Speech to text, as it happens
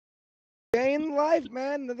Day in the life,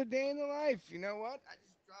 man. Another day in the life. You know what? I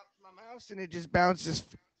just dropped my mouse and it just bounces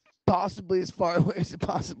possibly as far away as it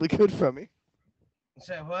possibly could from me.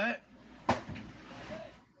 Say what? I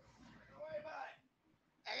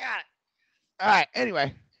got it. All right.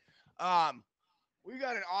 Anyway, um, we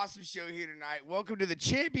got an awesome show here tonight. Welcome to the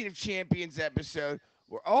Champion of Champions episode,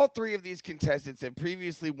 where all three of these contestants have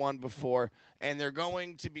previously won before, and they're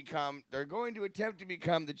going to attempt to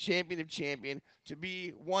become the champion of champion to be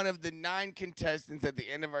one of the 9 contestants at the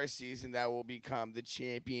end of our season that will become the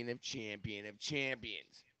champion of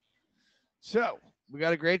champions. So we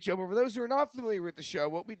got a great show. But for those who are not familiar with the show,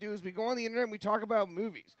 what we do is we go on the internet and we talk about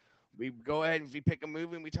movies. We go ahead and we pick a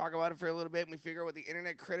movie and we talk about it for a little bit and we figure out what the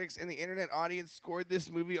internet critics and the internet audience scored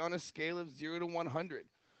this movie on a scale of 0 to 100.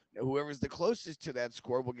 Now, whoever's the closest to that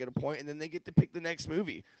score will get a point, and then they get to pick the next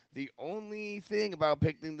movie. The only thing about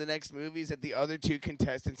picking the next movie is that the other 2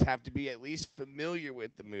 contestants have to be at least familiar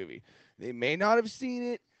with the movie. They may not have seen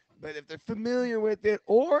it, but if they're familiar with it,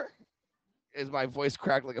 or is my voice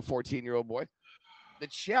cracked like a 14-year-old boy, the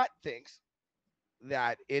chat thinks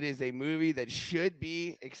that it is a movie that should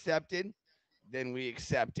be accepted, then we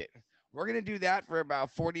accept it. We're going to do that for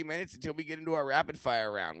about 40 minutes until we get into our rapid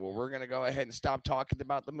fire round, where we're going to go ahead and stop talking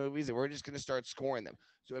about the movies and we're just going to start scoring them.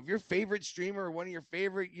 So if your favorite streamer or one of your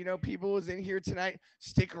favorite, people is in here tonight,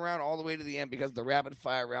 stick around all the way to the end because the rapid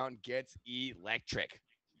fire round gets electric.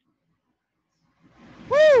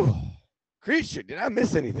 Woo! Creature, did I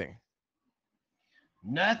miss anything?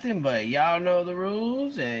 Nothing, but y'all know the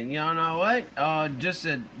rules, and y'all know what?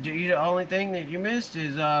 The only thing that you missed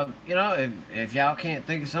is if y'all can't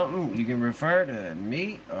think of something, you can refer to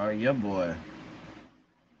me or your boy.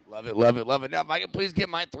 Love it, love it, love it. Now, if I can please get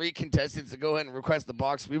my 3 contestants to go ahead and request the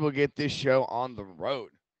box, we will get this show on the road.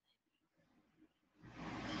 All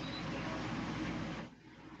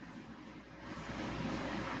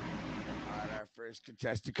right, our first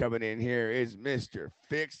contestant coming in here is Mr.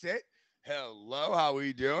 Fix It. Hello, how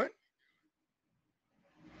we doing?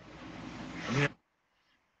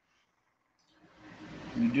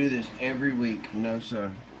 We do this every week. No,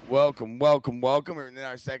 sir. Welcome, welcome, welcome. And then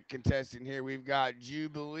our second contestant here, we've got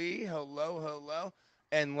Jubilee. Hello, hello.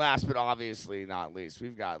 And last but obviously not least,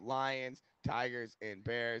 we've got Lions, Tigers, and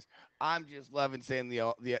Bears. I'm just loving saying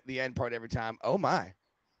the end part every time. Oh my.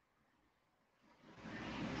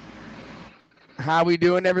 How we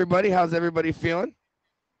doing, everybody? How's everybody feeling?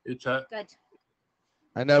 Hey, chat. Good.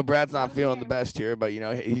 I know Brad's not feeling the best here, but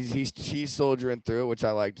he's soldiering through it, which I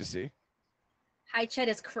like to see. Hi, Chet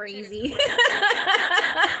is crazy.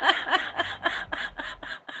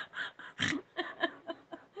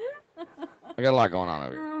 I got a lot going on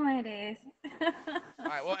over here. Oh my days. All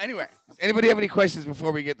right. Well, anyway, does anybody have any questions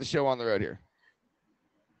before we get the show on the road here?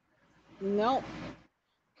 Nope.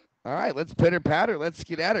 All right, let's pitter patter. Let's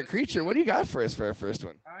get at it. Creature, what do you got for us for our first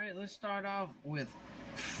one? All right, let's start off with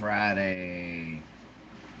Friday.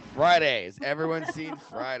 Friday. Has everyone seen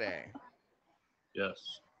Friday?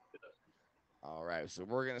 Yes. All right, so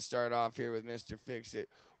we're going to start off here with Mr. Fix It.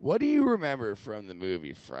 What do you remember from the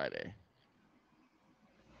movie Friday?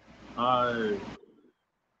 The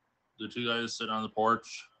 2 guys sitting on the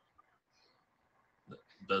porch.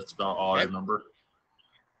 That's about all I remember.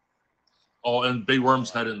 Oh, and Big Worm's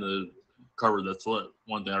head in the cover. That's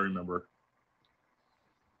one thing I remember.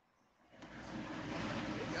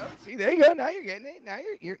 See, there you go. Now you're getting it. Now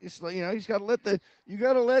you're you just gotta let the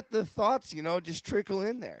thoughts, just trickle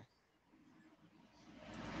in there.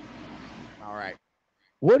 All right.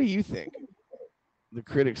 What do you think the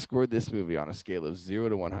critics scored this movie on a scale of 0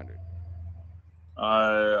 to 100?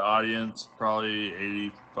 Audience probably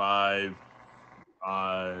 85.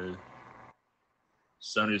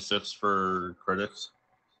 76 for critics.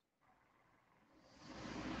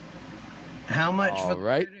 How much All for the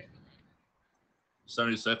right. critic?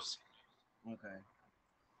 76. Okay.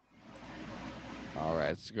 All right,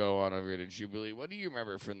 let's go on over to Jubilee. What do you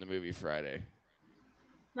remember from the movie Friday?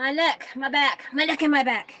 My neck, my back, my neck and my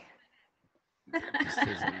back.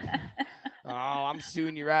 Oh, I'm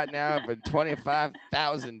suing you right now for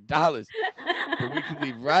 $25,000. But we can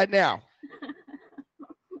leave right now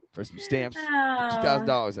for some stamps,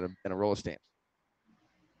 $2,000 and a roll of stamps.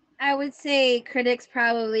 I would say critics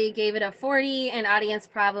probably gave it a 40 and audience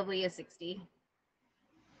probably a 60.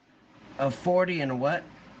 A 40 and a what?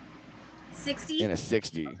 60? And a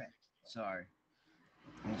 60. Okay. Sorry.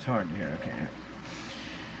 It's hard to hear. Okay.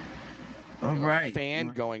 All right. Fan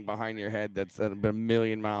going behind your head that's at a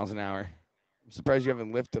million miles an hour. I'm surprised you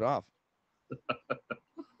haven't lifted off.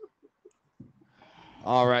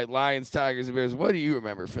 All right, Lions, Tigers, and Bears. What do you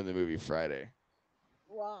remember from the movie Friday?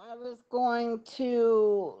 Well, I was going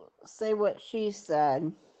to say what she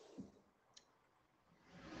said.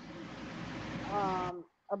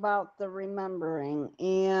 about the remembering,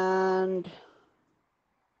 and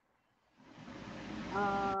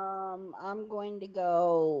I'm going to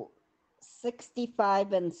go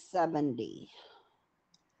 65 and 70.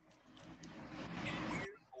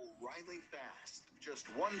 O'Reilly Fast. Just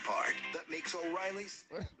one part that makes O'Reilly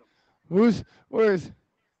stand Where's where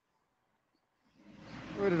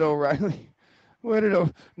did O'Reilly? Where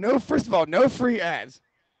did no? First of all, no free ads.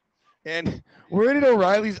 And where did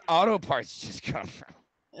O'Reilly's Auto Parts just come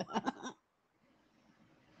from?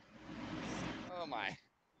 Oh my.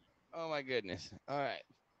 Oh my goodness. All right.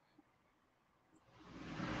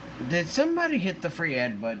 Did somebody hit the free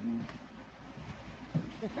ad button?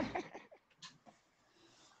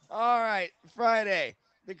 All right. Friday.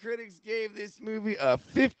 The critics gave this movie a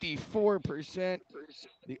 54%.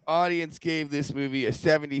 The audience gave this movie a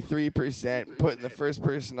 73%, putting the first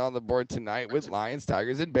person on the board tonight with Lions,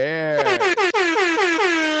 Tigers, and Bears.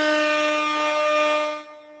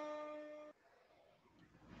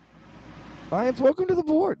 Lions, welcome to the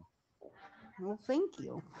board. Well, thank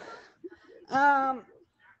you. How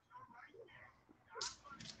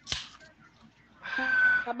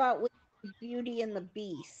about with Beauty and the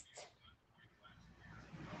Beast?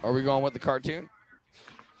 Are we going with the cartoon?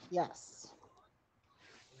 Yes.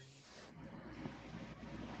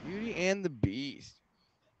 Beauty and the Beast.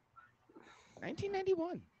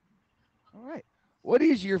 1991. All right. What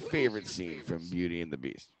is your favorite scene from Beauty and the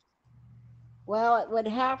Beast? Well, it would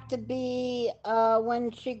have to be when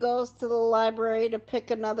she goes to the library to pick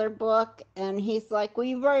another book, and he's like, "Well,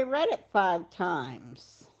 you've already read it 5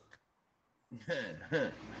 times." Which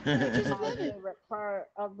is my favorite part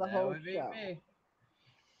of the That whole would be show. me.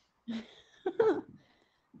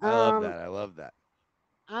 I love that. I love that.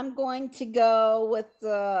 I'm going to go with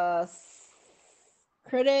the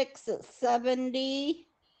critics at 70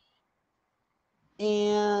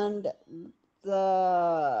 and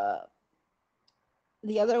the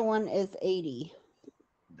other one is 80.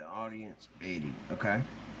 The audience 80. Okay.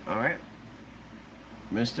 All right.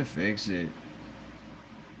 Mr. Fix It.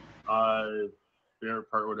 Favorite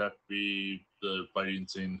part would have to be the fighting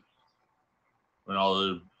scene when all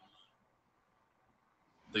the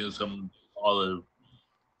things come, all the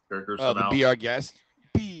characters Oh, come the out. Be Our Guest?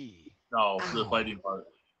 Be. No, the Ow. fighting part.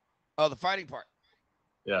 Oh, the fighting part.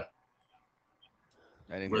 Yeah,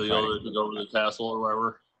 I didn't where hear they go fighting. to go to the castle or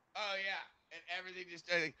whatever. Oh, yeah. And everything just,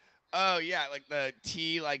 oh, yeah. Like the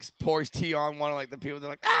tea, like pours tea on one of like the people. They're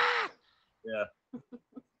like, ah! Yeah.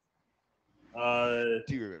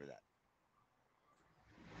 Do you remember that?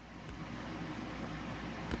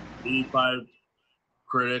 85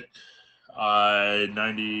 critic,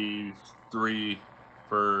 93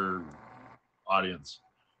 for audience.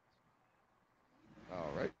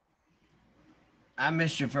 All right. I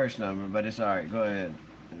missed your first number, but it's all right. Go ahead.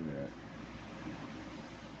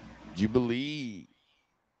 Jubilee.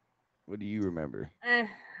 What do you remember?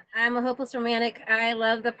 I'm a hopeless romantic. I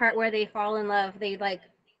love the part where they fall in love. They like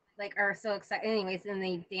are so excited. Anyways, and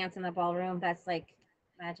they dance in the ballroom. That's like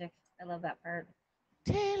magic. I love that part.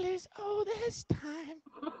 Taylor's all this time.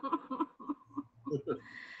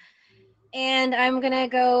 And I'm gonna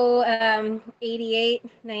go 88,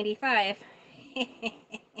 95.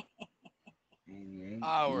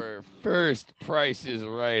 Our first Price is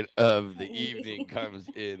Right of the evening comes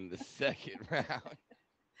in the second round.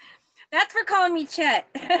 That's for calling me Chet.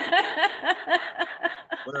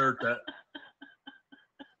 Whatever that.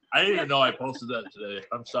 I didn't even know I posted that today.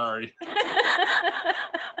 I'm sorry.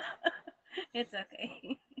 It's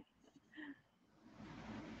okay.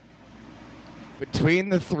 Between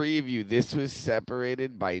the three of you, this was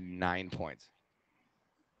separated by 9 points.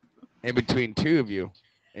 And between two of you,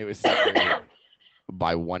 it was separated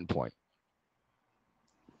by 1 point.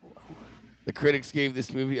 The critics gave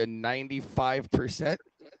this movie a 95%.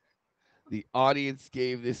 The audience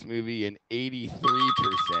gave this movie an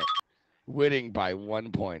 83%. Winning by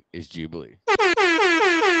 1 point is Jubilee.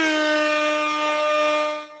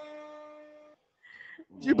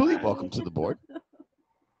 Jubilee, welcome to the board.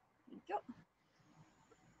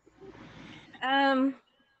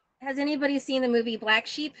 Has anybody seen the movie Black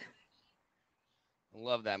Sheep?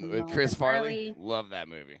 Love that movie. No. Chris Farley. Farley. Love that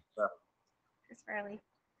movie. Chris Farley.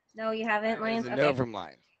 No, you haven't, That Lions? is a Okay. no from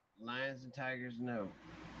Lions. Lions and Tigers, no.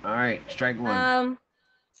 All right, strike one.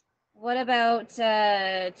 What about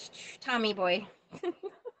Tommy Boy?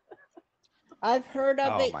 I've heard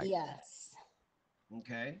of Oh, it, my. yes.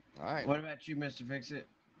 Okay. All right. What about you, Mr. Fix It?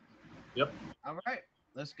 Yep. All right,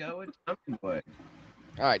 let's go with Tommy Boy.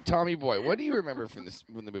 All right, Tommy Boy. What do you remember from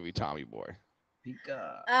the movie Tommy Boy?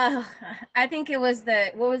 Pika. I think it was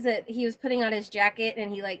the what was it? He was putting on his jacket,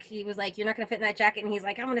 and he was like, "You're not gonna fit in that jacket," and he's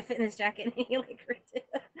like, "I'm gonna fit in this jacket," and he like ripped it.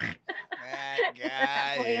 Fat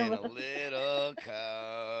guy in a little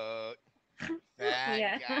coat. Fat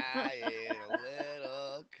Yeah. guy in a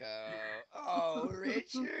little coat. Oh,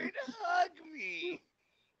 Richard, hug me.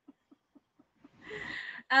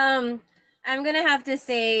 Um, I'm gonna have to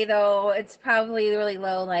say though, it's probably really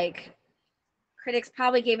low. Like critics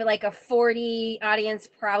probably gave it like a 40, audience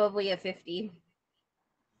probably a 50.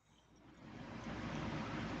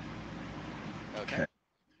 Okay.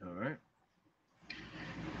 All right.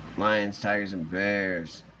 Lions, tigers, and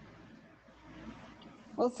bears.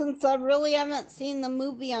 Well, since I really haven't seen the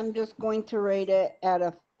movie, I'm just going to rate it at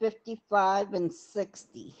a 55 and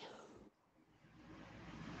 60.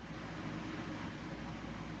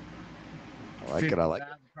 I like it. I like it.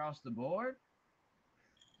 55 across the board.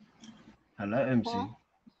 Hello, MC. Huh?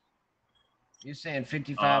 You're saying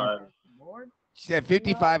 55 Uh, across the board? She said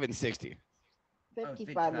 55 and 60.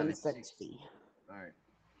 55 and 60. All right.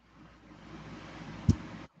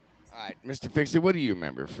 All right, Mr. Fixer, what do you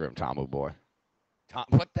remember from Tommy Boy?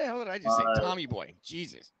 What the hell did I just say? Tommy Boy.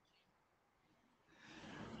 Jesus.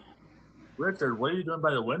 Richard, what are you doing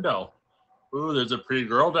by the window? Ooh, there's a pretty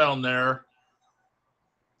girl down there.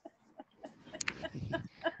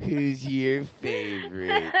 Who's your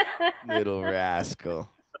favorite little rascal?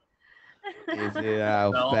 Is it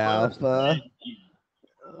Alfalfa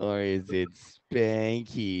or is it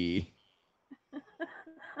Spanky?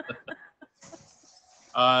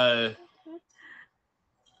 I'm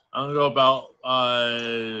gonna go about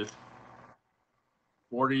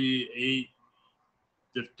 48,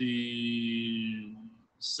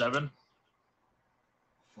 57.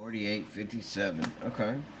 48-57.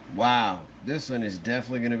 Okay. Wow. This one is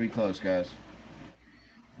definitely going to be close, guys.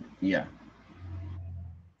 Yeah.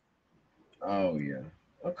 Oh, yeah.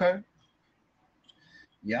 Okay.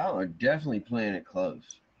 Y'all are definitely playing it close.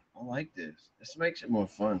 I like this. This makes it more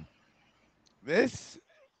fun. This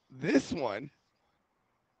one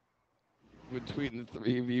between the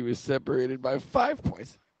three of you is separated by 5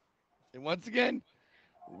 points. And once again,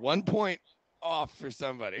 1 point off for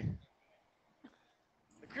somebody.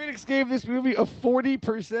 The critics gave this movie a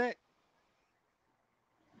 40%.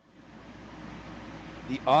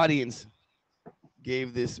 The audience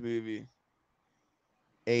gave this movie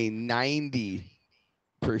a 90%.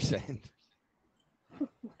 What?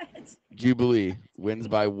 Jubilee wins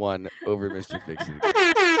by 1 over Mr. Fixit.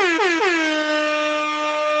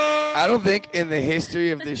 I don't think in the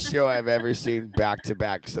history of this show I've ever seen back to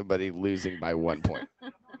back somebody losing by 1 point.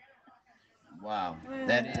 Wow.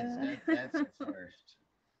 That's a first.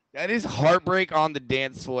 That is heartbreak on the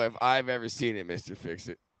dance floor if I've ever seen it, Mr.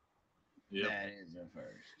 Fixit. Yep. That is a first.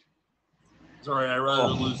 Sorry, I'd rather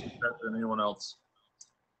lose to that than anyone else.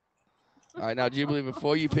 All right, now, Jubilee,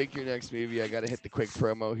 before you pick your next movie, I got to hit the quick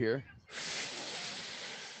promo here.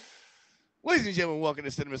 Ladies and gentlemen, welcome to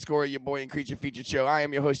Cienma Score, your boy and creature featured show. I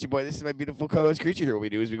am your host, your boy. This is my beautiful co-host, Creature. Here, what we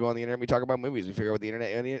do is we go on the internet and we talk about movies. We figure out what the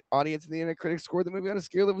internet audience and the internet critics scored the movie on a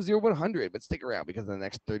scale of 0 to 100. But stick around because in the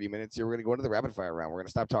next 30 minutes here, we're going to go into the rapid fire round. We're going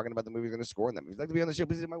to stop talking about the movies we're going to score in them. If you'd like to be on the show,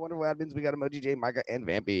 please hit my wonderful admins. We got Emoji J, Micah, and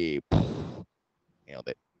Vampy. Nailed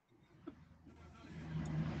it.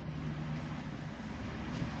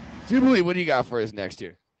 Jubilee, what do you got for us next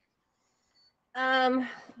year?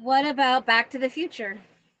 What about Back to the Future?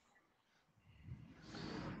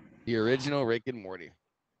 The original Rick and Morty.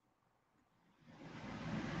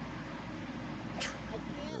 I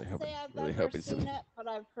can't hope- say I've really ever hope it's- seen it, but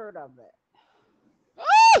I've heard of it.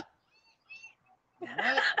 Ah!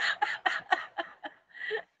 What?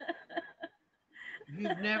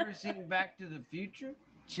 You've never seen Back to the Future?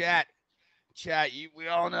 Chat, we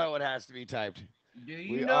all know what has to be typed. Do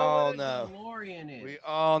you We know all what a know. DeLorean is? We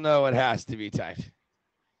all know it has to be typed.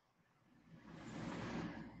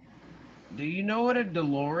 Do you know what a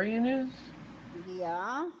DeLorean is?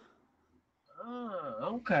 Yeah. Oh,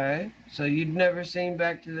 okay. So you've never seen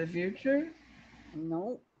Back to the Future?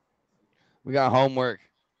 Nope. We got homework.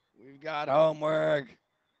 We've got homework.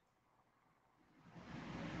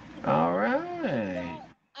 All right.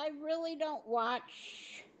 I really don't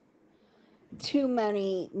watch too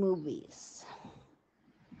many movies.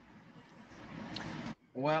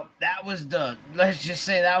 Well, let's just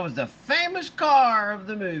say that was the famous car of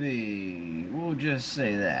the movie. We'll just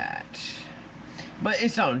say that. But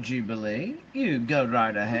it's on Jubilee. You go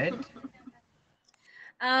right ahead.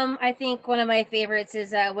 I think one of my favorites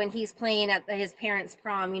is when he's playing at his parents'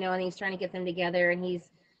 prom, and he's trying to get them together, and he's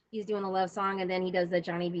doing a love song, and then he does the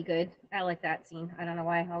Johnny Be Good. I like that scene. I don't know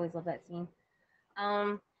why. I always love that scene.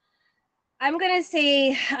 Um, I'm gonna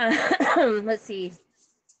say, let's see,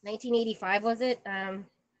 1985 was it? Yep,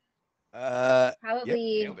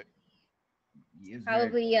 Probably nailed it. It's very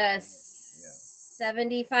probably close. Yeah.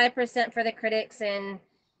 75% for the critics and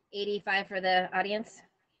 85 for the audience.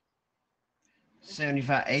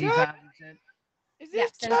 75, 85, you said? Is Yeah,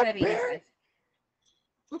 this Chuck 75, Berry?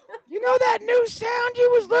 85. You know that new sound you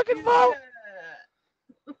was looking for?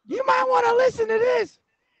 You might want to listen to this.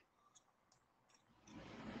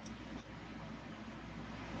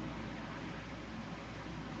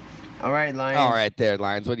 All right, Lions. All right, there,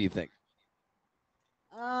 Lions. What do you think?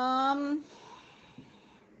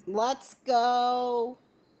 Let's go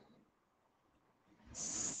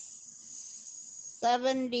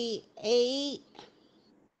 78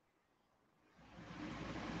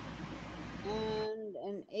 and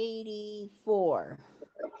an 84.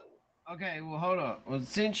 Okay, well, hold on. Well,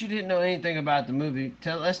 since you didn't know anything about the movie,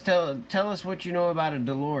 tell us what you know about a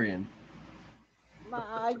DeLorean.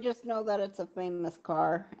 I just know that it's a famous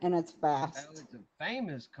car and it's Oh, fast. it's a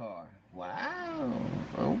famous car. Wow.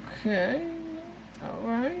 Okay. All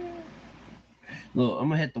right. Look, I'm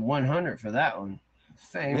gonna hit the 100 for that one.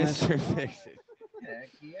 Famous. Mr. Fix-It. Heck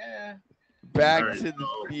yeah. Back All right, to the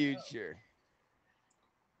so future.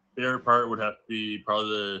 favorite part would have to be probably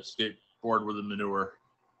the skateboard with the manure.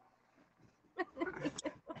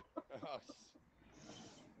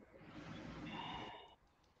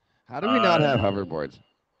 How do we not have Uh, hoverboards?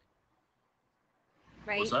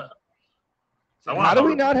 Right? what's that? So I want how a do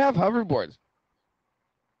we hoverboard. not have hoverboards?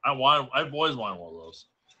 I've always wanted one of those.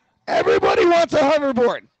 Everybody wants a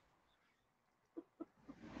hoverboard.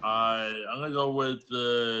 I'm gonna go with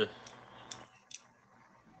the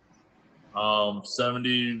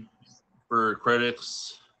 70 for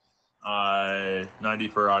critics, 90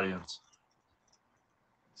 for audience.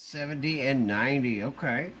 70 and 90.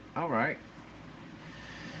 Okay. All right.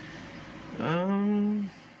 Um.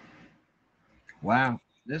 Wow.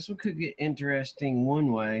 This one could get interesting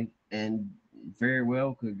one way, and very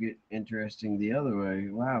well could get interesting the other way.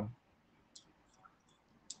 Wow.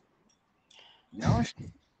 Y'all are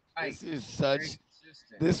right. This is Very such.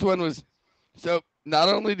 consistent. This one was. So not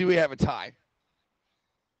only do we have a tie,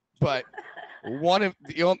 but one of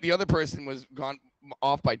the other person was gone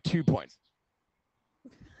off by 2 points.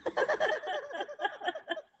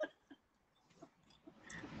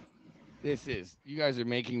 This is. You guys are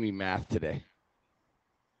making me math today.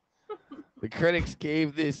 The critics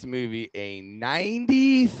gave this movie a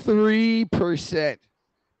 93%.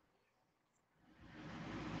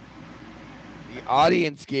 The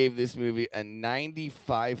audience gave this movie a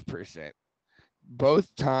 95%,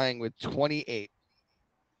 both tying with 28.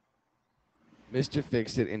 Mr.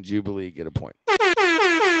 Fix-It and Jubilee get a point.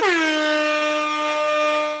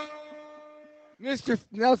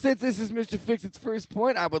 Now since this is Mr. Fix-It's first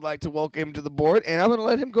point, I would like to welcome him to the board, and I'm going to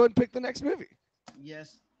let him go and pick the next movie.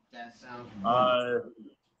 Yes, that sounds wonderful.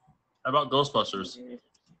 How about Ghostbusters?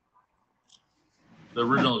 The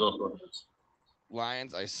original Ghostbusters.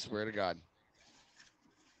 Lions, I swear to God.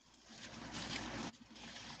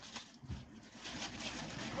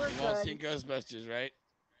 We're You've all good. seen Ghostbusters, right?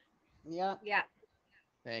 Yep. Yeah.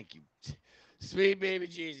 Thank you. Sweet baby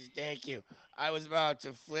Jesus, thank you. I was about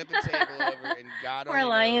to flip a table over, and God Poor only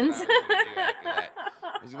Lions. knows what I was going to do after that.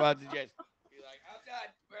 I was about to just be like, I'm done.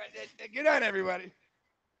 Good night, everybody.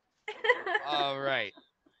 All right.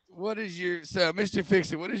 Mr.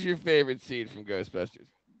 Fix-It, what is your favorite scene from Ghostbusters?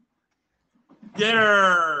 Get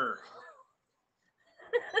her!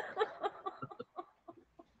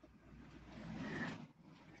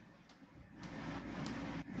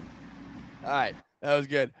 All right. That was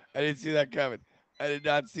good. I didn't see that coming. I did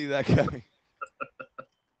not see that coming.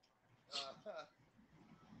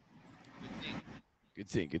 Good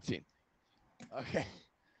scene. Good scene. Okay.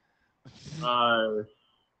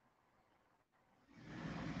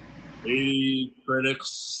 80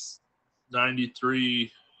 critics,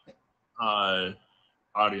 93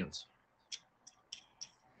 audience.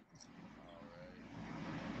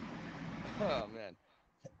 Oh man.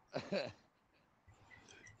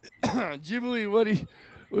 Jubilee, what's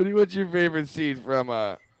your favorite scene from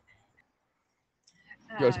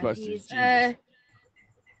Ghostbusters? He's Jesus.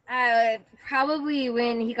 probably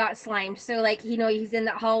when he got slimed. So like he's in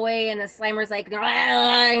the hallway and the Slimer's like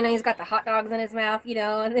he's got the hot dogs in his mouth,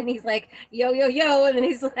 and then he's like yo yo yo, and then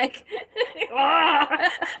he's like I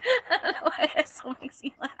don't know why it so makes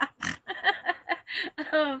me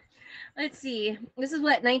laugh. Let's see. This is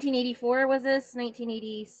what 1984 was this?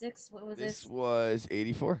 1986? What was This this? was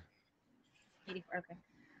 84. 84. Okay.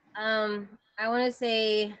 I want to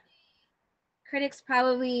say critics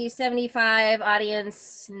probably 75,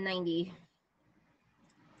 audience 90.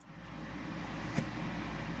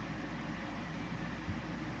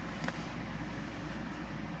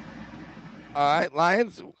 All right,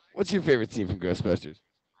 Lions. What's your favorite scene from Ghostbusters?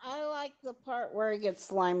 I like the part where he gets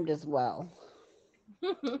slimed as well.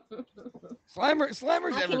 Slimer's How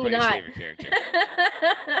can you everybody's not? favorite character.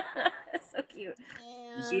 That's so cute.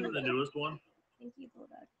 You see him in And the newest one? Thank you,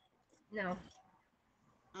 Bulldog. No.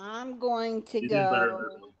 I'm going to He did better in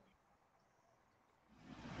this go one.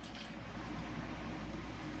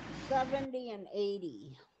 70 and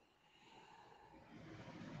 80.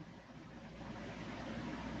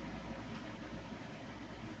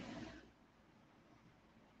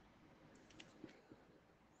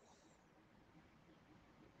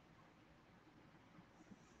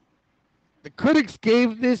 The critics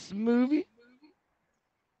gave this movie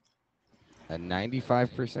a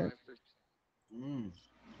 95%. Mm.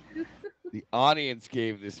 The audience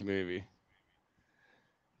gave this movie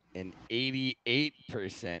an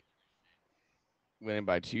 88%, winning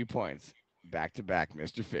by 2 points. Back to back,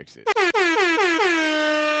 Mr. Fix It.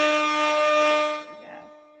 Yeah.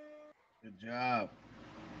 Good job.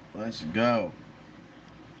 Let's go.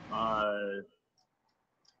 Uh,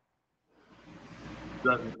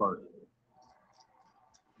 Jurassic Park.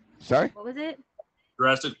 Sorry? What was it?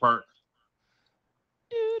 Jurassic Park.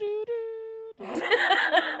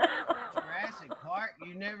 Jurassic Park?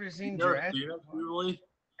 You never seen You never Jurassic seen it, Park? really?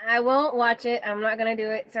 I won't watch it. I'm not gonna do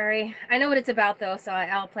it. Sorry. I know what it's about though, so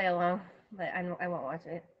I'll play along. But I won't watch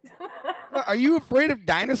it. Are you afraid of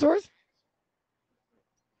dinosaurs?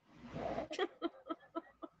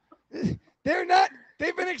 They're not.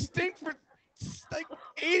 They've been extinct for like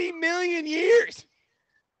 80 million years.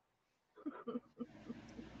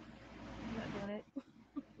 I'm not doing it.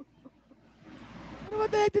 What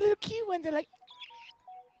about the little cute ones? They're like.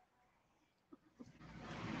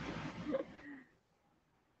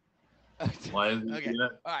 Lions, you Okay. seen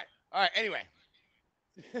it? All right. All right. Anyway,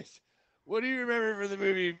 what do you remember from the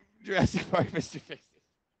movie Jurassic Park, Mr. Fix It?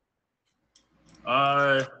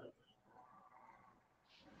 Uh,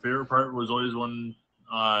 favorite part was always when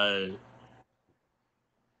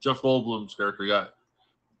Jeff Goldblum's character got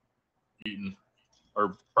eaten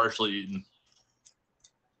or partially eaten.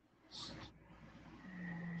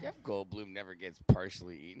 Jeff Goldblum never gets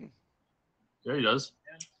partially eaten. Yeah, he does.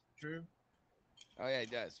 True. Oh yeah, he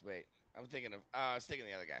does. Wait, I'm thinking of. I was thinking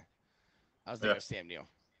of the other guy. I was thinking Yeah. of Sam Neill.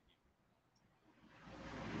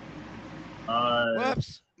 Uh,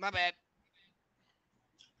 Whoops, my bad.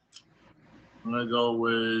 I'm gonna go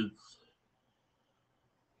with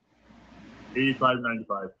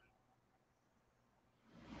 85-95.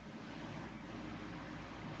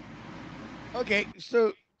 Okay,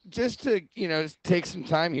 so just to take some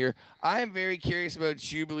time here, I am very curious about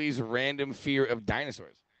Jubilee's random fear of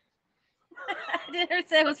dinosaurs. I never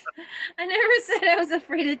said I was. I never said I was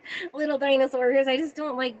afraid of little dinosaurs. I just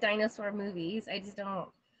don't like dinosaur movies. I just don't.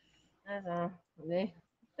 I don't know. Meh.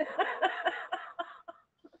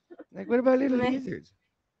 Like, what about little Meh. lizards?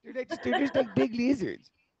 They're just like big lizards.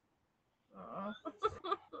 Aw.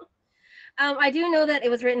 I do know that it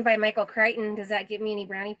was written by Michael Crichton. Does that give me any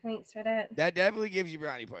brownie points for that? That definitely gives you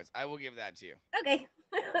brownie points. I will give that to you. Okay.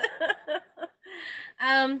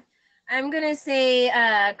 um, I'm gonna say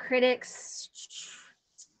critics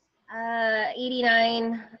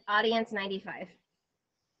 89, audience 95.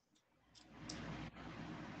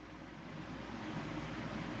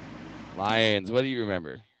 Lions, what do you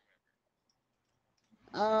remember?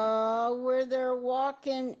 Where they're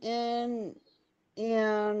walking in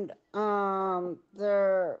and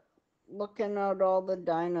they're looking at all the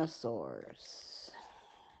dinosaurs.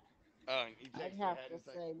 Oh, I'd have to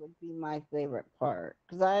say would be my favorite part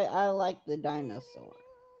because I like the dinosaur.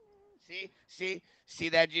 See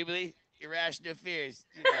that Jubilee? Irrational fears.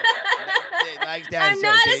 They likes I'm dinosaurs.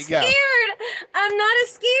 not There as you go. scared. I'm not as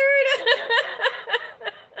scared.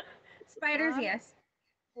 Spiders, I'm yes.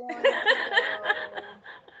 going to go.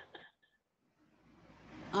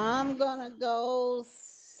 I'm gonna go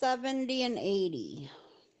 70 and 80.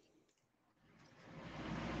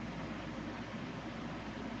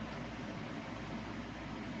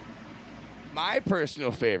 My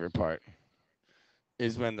personal favorite part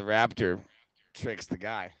is when the raptor tricks the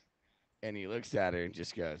guy and he looks at her and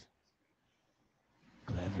just goes,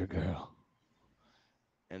 "Clever girl,"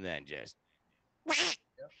 and then just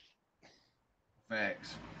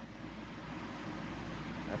Facts.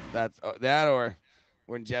 that's that, or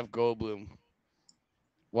when Jeff Goldblum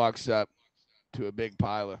walks up to a big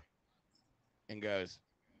pile and goes,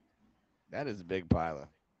 "That is a big pile."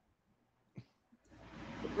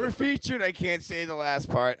 We're featured. I can't say the last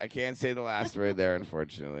part. I can't say the last word there,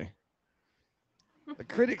 unfortunately. The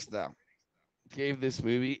critics, though, gave this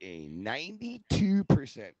movie a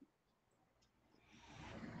 92%.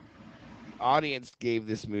 audience gave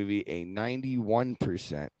this movie a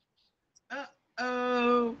 91%.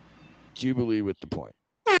 Oh. Jubilee with the point.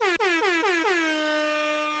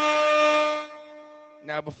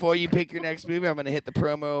 Now, before you pick your next movie, I'm going to hit the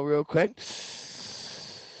promo real quick.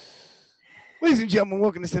 Ladies and gentlemen,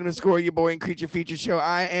 welcome to Cienma Score, your boy and creature feature show.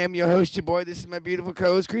 I am your host, your boy. This is my beautiful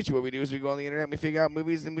co-host, Creature. What we do is we go on the internet, we figure out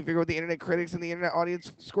movies, and we figure out what the internet critics and the internet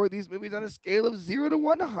audience score these movies on a scale of 0 to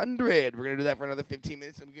 100. We're going to do that for another 15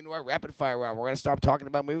 minutes, and we're going to do our rapid fire round. We're going to stop talking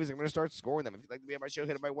about movies, and we're going to start scoring them. If you'd like to be on my show,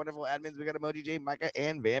 hit up my wonderful admins. We got Emoji J, Micah,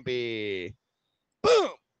 and Vampy. Boom!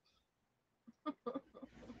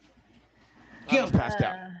 I almost passed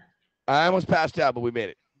out. I almost passed out, but we made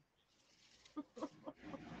it.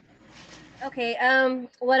 Okay.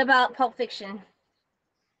 What about Pulp Fiction?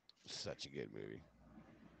 Such a good movie.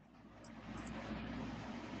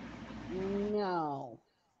 No.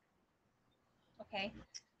 Okay.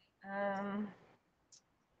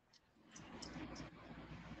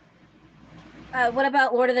 What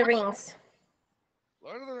about Lord of the Rings?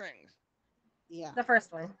 Lord of the Rings. Yeah. The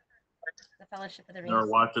first one. The Fellowship of the Rings. Never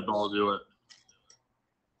watched it, but I'll do it.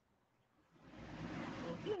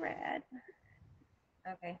 Thank you, Rad.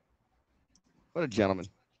 Okay. What a gentleman.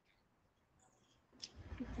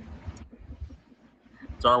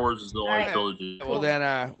 Star Wars is the only Alright. trilogy. Well,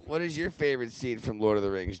 then, what is your favorite scene from Lord of the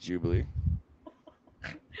Rings, Jubilee?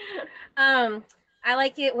 I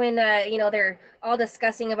like it when they're all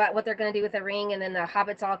discussing about what they're gonna do with the ring, and then the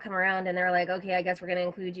hobbits all come around and they're like, "Okay, I guess we're gonna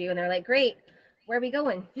include you," and they're like, "Great, where are we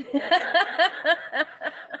going?" Yeah,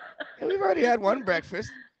 we've already had one breakfast.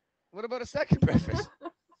 What about a second breakfast?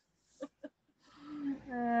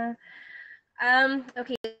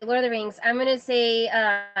 Okay, Lord of the Rings. I'm gonna say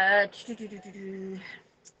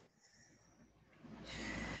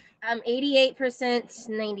 88%,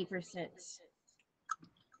 90%.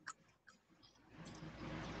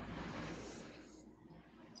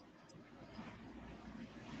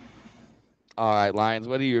 All right, Lions,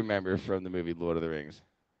 what do you remember from the movie Lord of the Rings?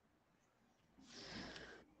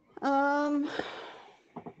 Well,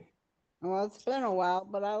 it's been a while,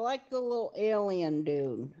 but I like the little alien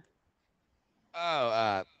dude.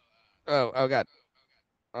 Oh, oh God.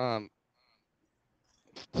 Um,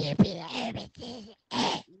 Yeah, yeah,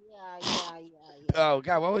 yeah. oh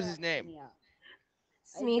God, what was Yeah, his name? yeah.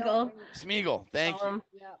 Smeagol. Smeagol. Thank you.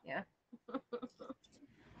 Yep. Yeah.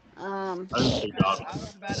 Um. I didn't say God. I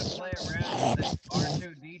was about to play around with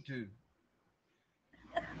R2D2.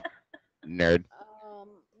 Nerd.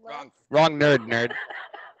 Let's, Wrong nerd.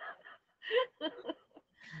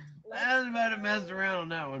 I was about to mess around on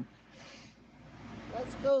that one.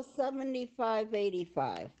 let's go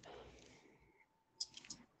 75-85.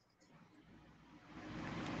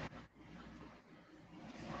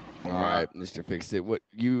 All right, Mr. Fix It. What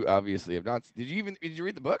you obviously have not. Did you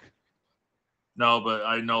read the book? No, but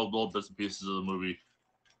I know little bits and pieces of the movie.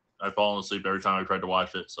 I've fallen asleep every time I tried to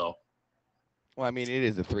watch it, so Well, I mean, it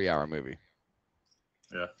is a 3-hour movie.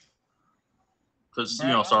 yeah. Because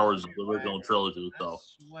Bro, Star I Wars is love the your original background. trilogy, so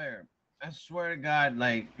I swear to God,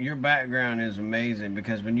 like your background is amazing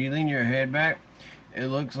because when you lean your head back, it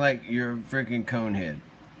looks like you're a freaking conehead.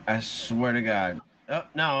 I swear to God.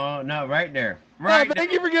 Oh no, right there, Oh, right there.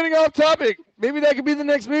 thank you for getting off topic. Maybe that could be the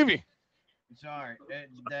next movie. Sorry,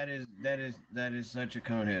 that is such a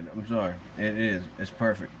conehead. I'm sorry. It is. It's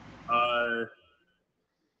perfect.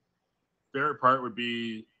 favorite part would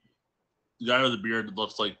be the guy with the beard that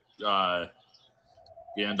looks like Gandalf.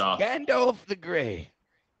 Gandalf the Grey.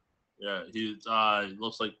 Yeah, he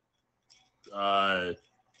looks like uh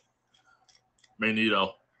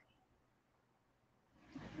Magneto.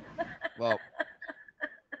 Well,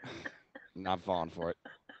 not falling for it.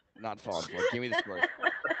 Not falling for it. Give me the scores.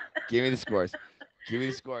 Give me the scores. Give me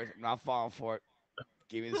the scores. I'm not falling for it.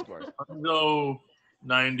 Give me the scores. I'm gonna go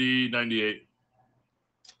 90, 98.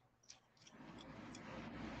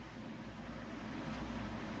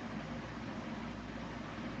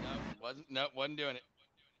 Wasn't doing it.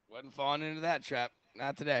 Wasn't falling into that trap.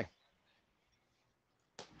 Not today.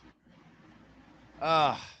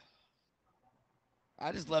 I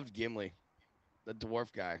just loved Gimli, the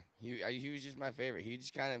dwarf guy. He was just my favorite. He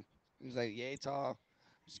was like yay tall,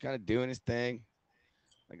 just kind of doing his thing.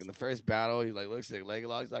 Like in the first battle, he like looks at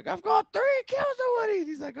Legolas. He's like, "I've got 3 kills already."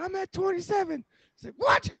 He's like, "I'm at 27." He's like,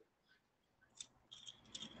 "What?"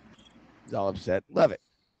 He's all upset. Love it.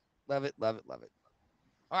 Love it. Love it. Love it.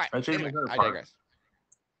 All right. I changed Anyway, my favorite I part.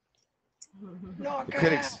 digress. The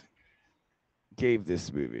critics gave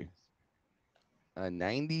this movie a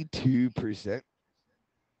 92%.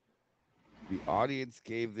 The audience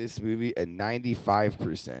gave this movie a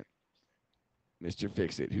 95%. Mr.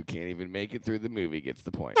 Fix It, who can't even make it through the movie, gets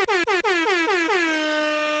the point.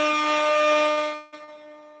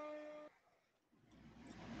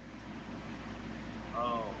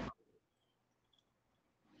 Oh,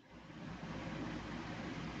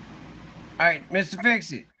 All right, Mr.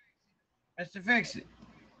 Fix It. Mr. Fix It.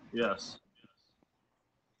 yes.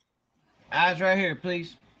 Eyes right here,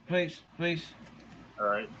 please. Please, please. All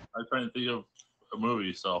right. I'm trying to think of a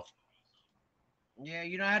movie, so Yeah,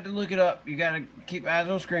 you don't have to look it up. You gotta keep eyes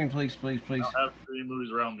on screen, please, please, I please. don't have three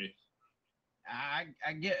movies around me.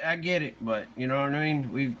 I get it, but you know what I mean?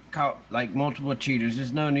 We've caught like multiple cheaters.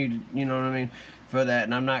 There's no need, you know what I mean, for that.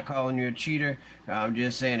 And I'm not calling you a cheater. I'm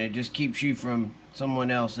just saying it just keeps you from someone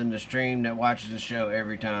else in the stream that watches the show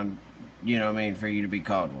every time, you know what I mean, for you to be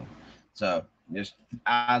called one. So just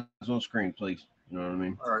eyes on screen, please. You know what I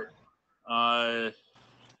mean? All right.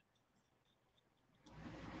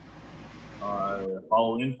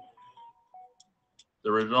 Halloween, the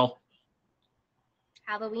original.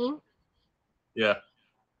 Halloween. Yeah.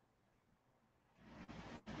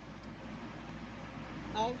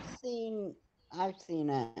 I've seen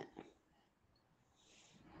it.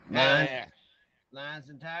 Lions, Yeah. lions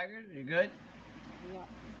and tigers. You good? Yeah.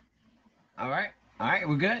 All right. All right.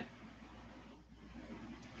 We're good.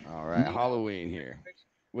 All right, Halloween here.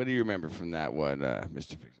 What do you remember from that one,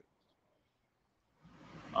 Mr. Fix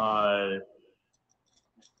It?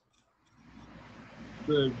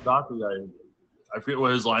 The doctor guy. I forget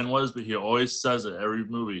what his line was, but he always says it every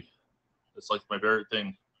movie. It's like my favorite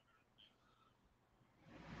thing.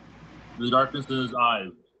 The darkness in his eyes.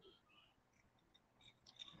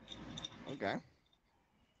 Okay.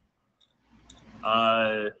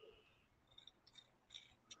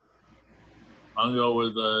 I'm gonna go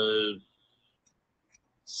with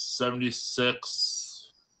 76,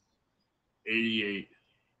 88.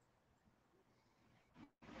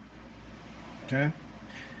 Okay.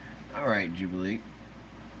 All right, Jubilee.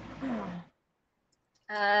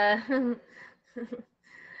 Uh,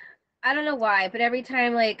 I don't know why, but every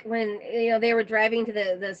time, like when they were driving to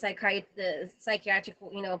the psychiatric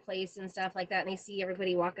place and stuff like that, and they see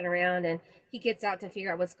everybody walking around, and he gets out to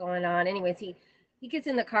figure out what's going on. Anyways, he gets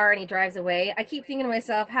in the car and he drives away. I keep thinking to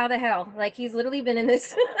myself, how the hell? Like he's literally been in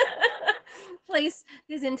this place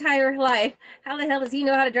his entire life. How the hell does he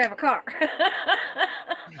know how to drive a car?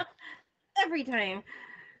 Every time.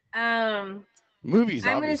 Movies,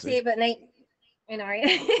 I'm gonna obviously. say, but night,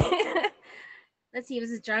 right? Let's see, was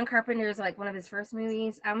this John Carpenter's like one of his first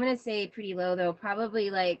movies? I'm gonna say pretty low though, probably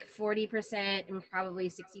like 40% and probably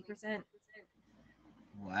 60%.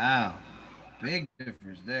 Wow. Big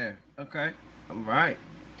difference there. Okay. All right.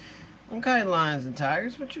 Okay, lions and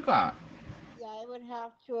tigers. What you got? Yeah, I would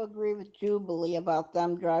have to agree with Jubilee about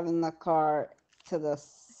them driving the car to the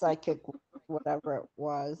psychic, whatever it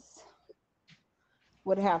was.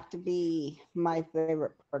 Would have to be my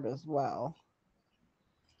favorite part as well.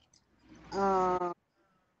 Um,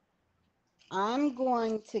 I'm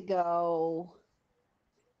going to go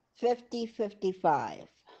 50-55.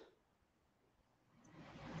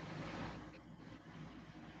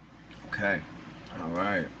 Okay. All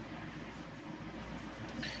right.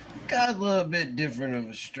 Got a little bit different of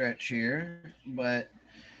a stretch here, but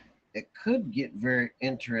it could get very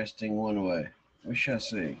interesting one way. We shall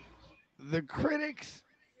see. The critics,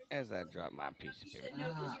 as I drop my piece of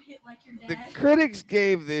paper, Ah, the critics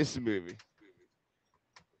gave this movie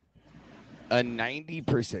a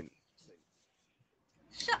 90%.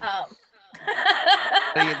 Shut up.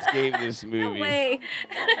 Audience gave this No movie way.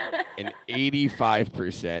 an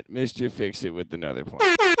 85%. Mr. Fix It with another point.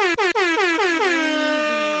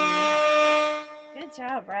 Good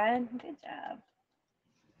job, Brad. Good job.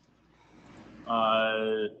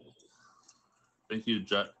 Thank you,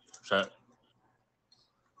 Chet.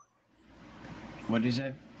 what did you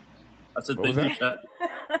say? I said What was thank you, that?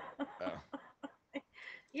 Chet. Oh.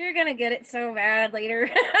 You're gonna get it so bad later.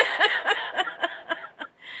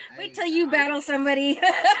 Wait Hey, till you battle somebody.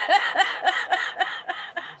 the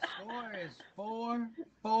score is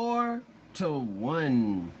 4-1.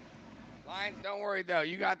 Lions, don't worry though.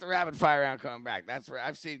 You got the rapid fire round coming back. That's where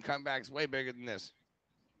I've seen comebacks way bigger than this.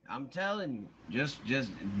 I'm telling you, just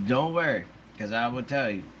don't worry, because I will tell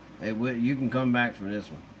you, you can come back from this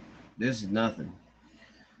one. This is nothing.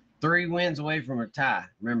 3 wins away from a tie.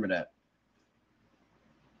 Remember that.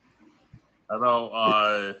 How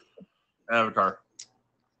about Avatar?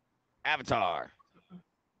 Avatar.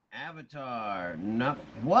 Avatar. No.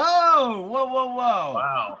 Whoa! Whoa! Whoa! Whoa!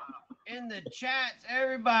 Wow. In the chats,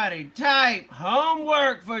 everybody type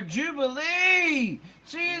homework for Jubilee.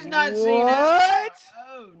 She has not seen it. What?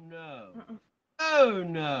 Oh no. Oh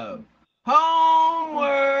no.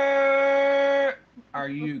 Homework. Are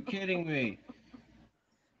you kidding me?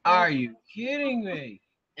 Nope. Are you kidding me?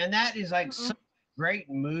 And that is like Mm-mm. such a great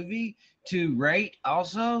movie to rate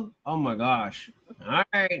also. Oh my gosh. All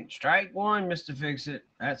right, strike one, Mr. Fix It.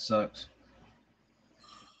 That sucks.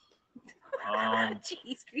 Um,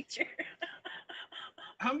 Jeez, creature.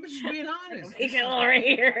 I'm just being honest. Make it over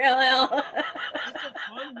here, LL. It's a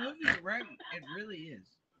fun movie to rate. It really is.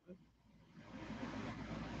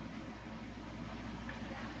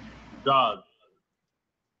 Jaws.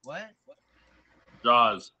 What?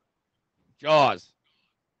 Jaws. Jaws.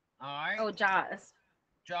 All right, Oh, Jaws.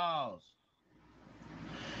 Jaws.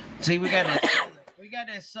 See, we got that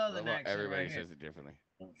I love southern how accent everybody right here. says it differently.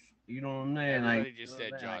 You know what I'm saying? Everybody Like, just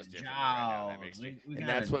said Jaws like differently right now. That Jaws. makes me, We and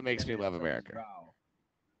gotta that's what makes get me that love southern America. drawl.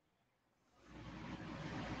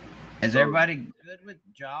 Is So, everybody good with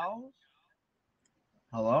Jaws?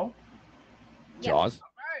 Hello? Yep. Jaws. All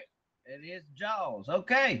right. It is Jaws.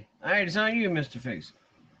 Okay. All right, it's on you, Mr. Fix.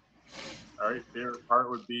 all right, favorite part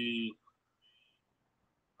would be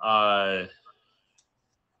uh,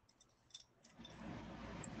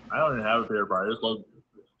 I don't even have a favorite part. I just love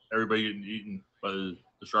everybody getting eaten by the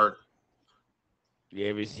shark. You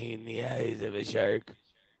ever seen the eyes of a shark?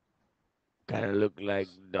 Kind of look like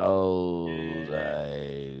doll's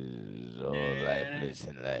eyes, all lifeless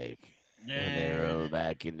and like when they roll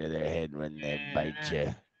back into their head when they bite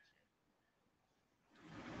you.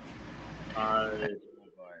 I My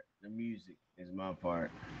part. The music is my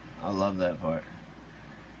part. I love that part.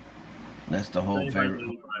 That's the whole 75, favorite.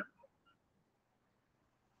 85.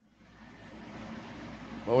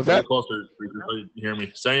 What was Get that? it closer so you can hear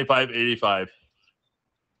me. 75, 85.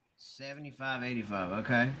 75, 85.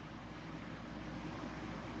 Okay.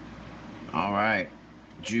 All right.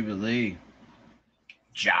 Jubilee.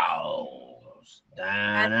 Jaws.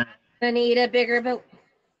 I'm Da-na. gonna need a bigger boat.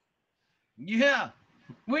 Yeah.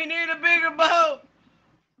 We need a bigger boat.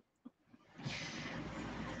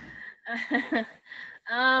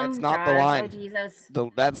 That's not the Jaws. Oh, line. Jesus.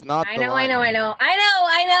 That's not I the know, I line. know, I know.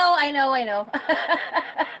 I know.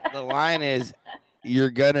 The line is, you're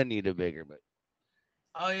gonna need a bigger boat.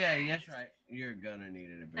 Oh, yeah. That's right. You're going to need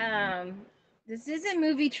it a bigger boat. This isn't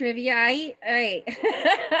movie trivia. All right.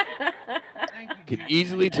 Thank you, Could Jubilee.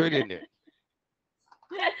 easily turn into it.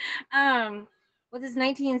 What is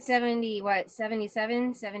 1970? What,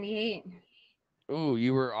 77, 78? Ooh,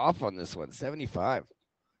 you were off on this one. 75.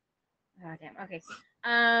 Oh, damn. Okay.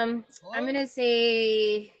 I'm Close. gonna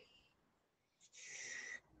say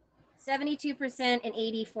 72% and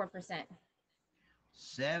 84%.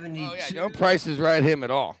 72. Oh yeah, don't Price is Right him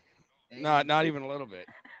at all. 80. Not even a little bit.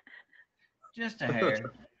 Just a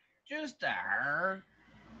hair. Just a hair.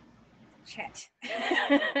 Chet.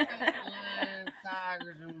 Lions,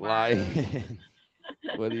 tigers, and bears. Lion.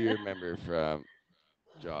 What do you remember from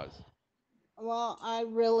Jaws? Well, I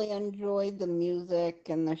really enjoyed the music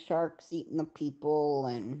and the sharks eating the people,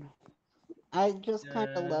 and I just kind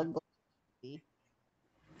of love the movie.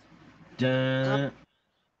 I'm, Dun,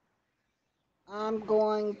 I'm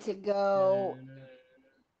going to go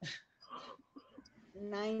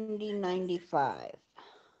 90-95.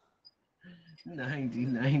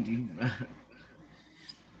 1995.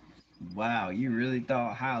 Wow, you really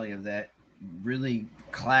thought highly of that really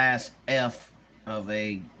class F of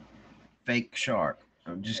a fake shark.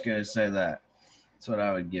 I'm just gonna say that. That's what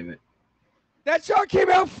I would give it. That shark came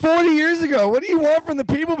out 40 years ago. What do you want from the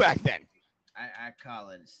people back then? I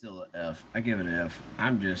call it still an F. I give it an F.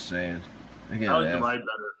 I'm just saying. I give I it like an the F. ride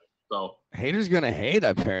better. So, Haters gonna hate,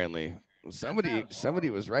 apparently. not Somebody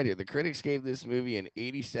horrible. was right here. The critics gave this movie an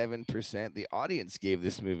 87%. The audience gave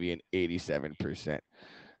this movie an 87%.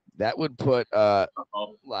 That would put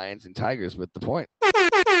uh-oh. Lions and Tigers with the point. Uh-oh.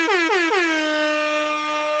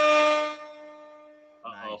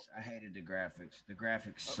 Nice. I hated the graphics. The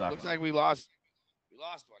graphics Oh, suck. looks like we lost. We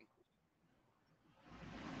lost one.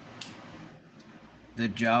 The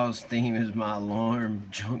Jaws theme is my alarm.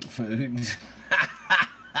 Junk food. See, all right,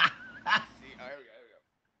 here we go.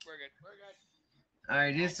 We're good. We're good. All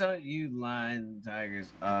right, this on you, Lions and Tigers.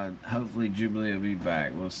 Hopefully Jubilee will be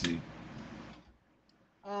back. We'll see.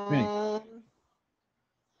 Um,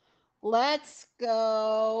 let's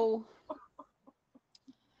go.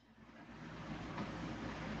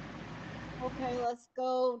 Okay, let's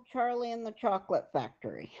go Charlie and the Chocolate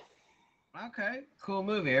Factory. Okay, cool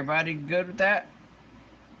movie. Everybody good with that?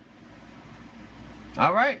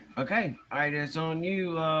 All right. Okay. All right, it's on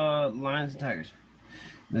you, Lions and Tigers.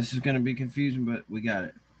 This is gonna be confusing, but we got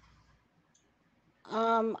it.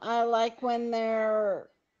 I like when they're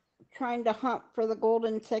trying to hunt for the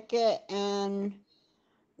golden ticket and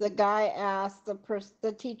the guy asked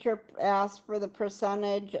the teacher asked for the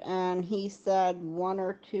percentage, and he said one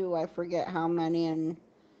or two, I forget how many, and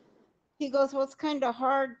he goes, well, it's kind of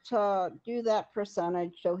hard to do that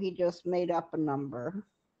percentage, so he just made up a number.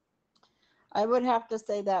 I would have to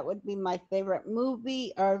say that would be my favorite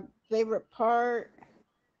movie or favorite part,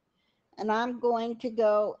 and I'm going to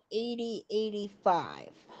go 80-85.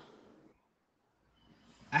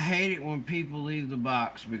 I hate it when people leave the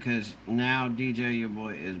box because now DJ your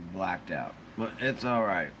boy is blacked out. But it's all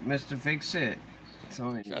right, Mr. Fix It. It's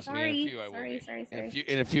on you. Trust me, in a Sorry, few I will sorry, be. sorry, In a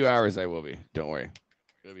sorry. few hours I will be. Don't worry.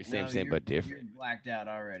 It'll be No, same, you're but you're different. blacked out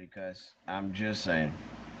already, cuz. I'm just saying.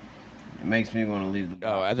 It makes me want to leave the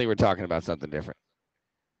Oh, I box. think we're talking about something different.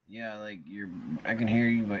 Yeah, like you're. I can hear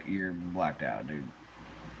you, but you're blacked out, dude.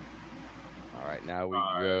 All right, now we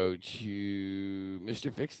Uh, go to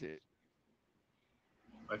Mr. Fix It.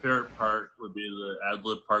 my favorite part would be the ad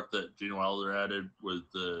lib part that Gene Wilder added with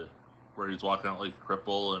the where he's walking out like a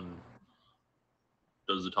cripple and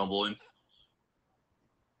does the tumbling.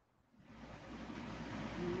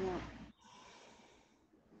 Yep.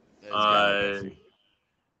 It's got to be I Betsy.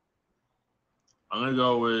 I'm gonna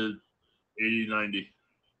go with 80-90.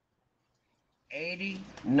 80,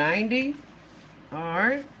 90. All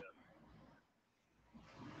right.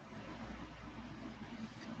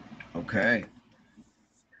 Okay.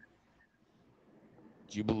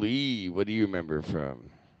 Jubilee, what do you remember from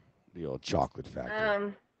the old chocolate factory?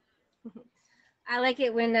 Um, I like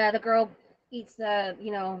it when the girl eats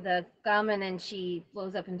the gum and then she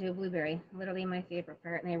blows up into a blueberry. Literally my favorite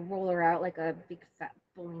part, and they roll her out like a big fat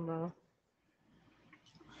bowling ball.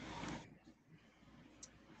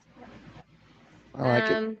 I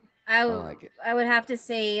like it. I I w- like it. I would have to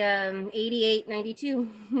say 88,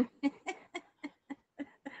 92.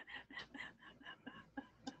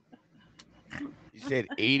 You said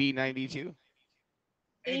 80, 92?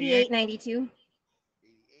 88. 88, 92.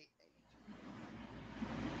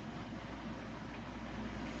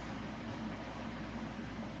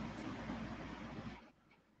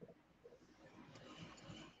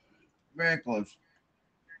 Very close.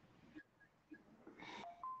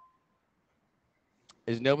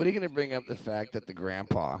 Is nobody going to bring up the fact that the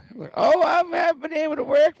grandpa, like, oh, I've been able to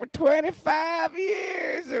work for 25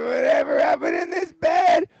 years or whatever. I've been in this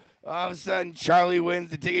bed. All of a sudden, Charlie wins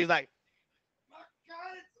the ticket. He's like,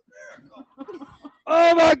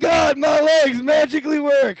 oh my God, my legs magically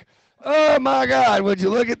work. Oh my God, would you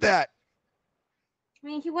look at that? I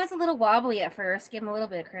mean, he was a little wobbly at first. Give him a little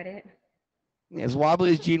bit of credit. As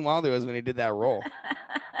wobbly as Gene Wilder was when he did that role.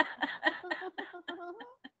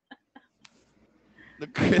 The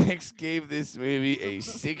critics gave this movie a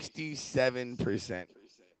 67%.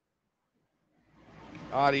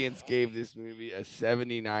 Audience gave this movie a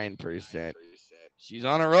 79%. She's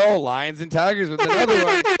on a roll. Lions and Tigers with another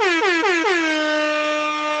one.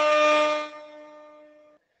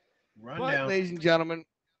 But, Rundown. ladies and gentlemen,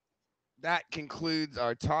 that concludes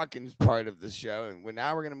our talking part of the show. And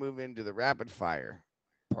now we're going to move into the rapid fire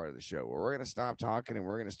part of the show where we're going to stop talking and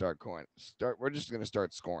we're going to start going. We're just going to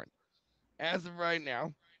start scoring. As of right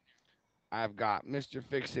now, I've got Mr.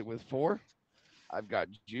 Fix It with 4. I've got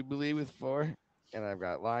Jubilee with 4. And I've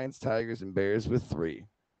got Lions, Tigers, and Bears with 3.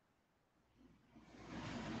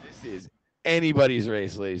 This is anybody's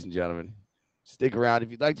race, ladies and gentlemen. Stick around.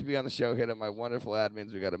 If you'd like to be on the show, hit up my wonderful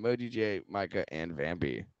admins. We got Emoji J, Micah, and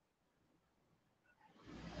Vampy.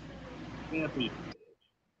 Campy.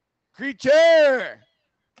 Creature!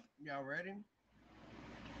 Y'all ready?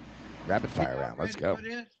 Rapid fire round. Let's go.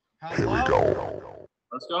 Here we go.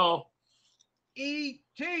 Let's go.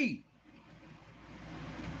 E.T.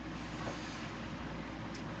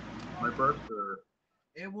 My first or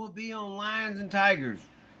It will be on Lions and Tigers.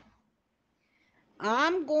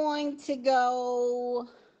 I'm going to go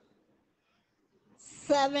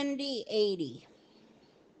 70-80.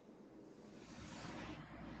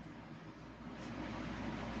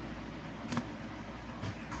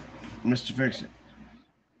 Mr. Fix It.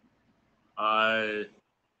 I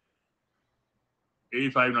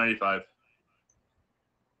 85-95.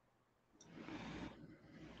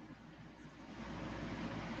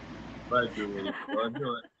 Go ahead, Julie. Go ahead and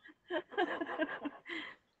do it.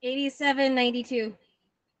 87, 92.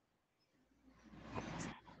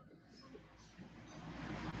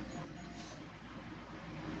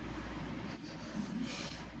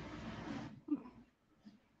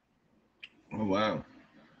 Oh, wow.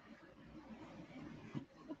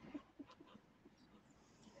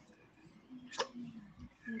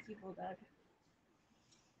 Thank you, Bulldog.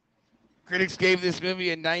 Critics gave this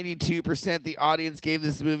movie a 92%. The audience gave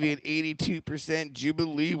this movie an 82%.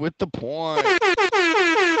 Jubilee with the point.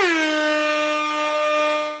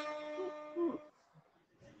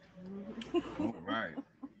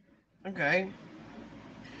 Okay.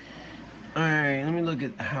 All right. Let me look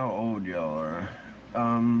at how old y'all are.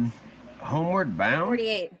 Um, Homeward Bound.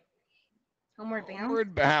 48. Homeward Bound.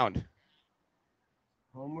 Homeward Bound.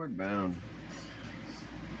 Homeward Bound.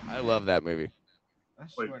 I love that movie. I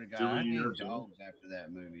Wait, swear to God, Julie, I you're named Julie? dogs after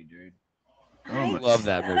that movie, dude. Oh I my! I love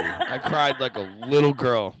that movie. I cried like a little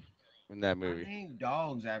girl in that I movie. named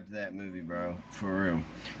dogs after that movie, bro. For real.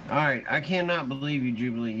 All right. I cannot believe you,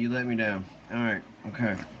 Jubilee. You let me down. All right.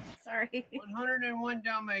 Okay. sorry. 101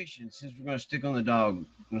 Dalmatians. Since we're gonna stick on the dog,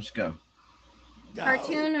 let's go. No.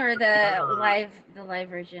 Cartoon or Better. the live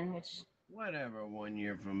version, which Whatever one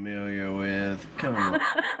you're familiar with. Come on.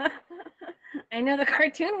 I know the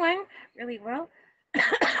cartoon one really well.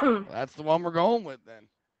 That's the one we're going with then.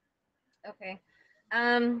 Okay.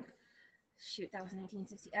 Um, shoot, that was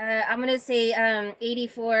 1960. I'm gonna say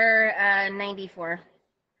 84, 94.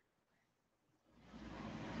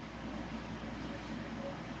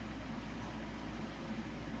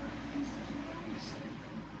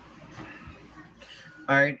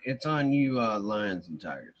 All right. It's on you, Lions and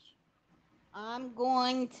Tigers. I'm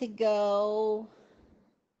going to go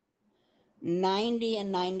 90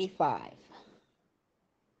 and 95.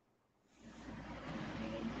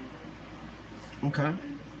 Okay.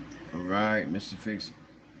 All right, Mr. Fix.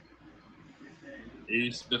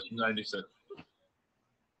 86 and 96.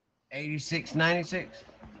 86, 96.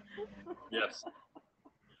 Yes. All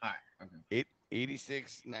right. Okay.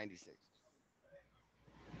 86, 96.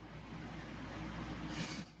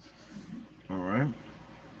 All right.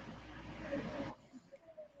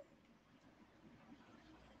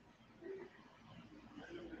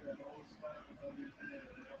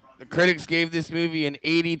 The critics gave this movie an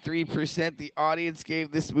 83%. The audience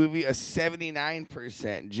gave this movie a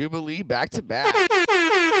 79%. Jubilee back to back.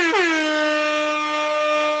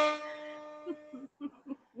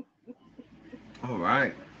 All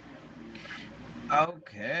right.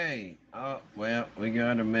 Okay. Oh, well, we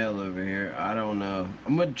got a mail over here. I don't know.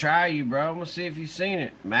 I'm going to try you, bro. I'm going to see if you've seen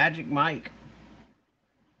it. Magic Mike.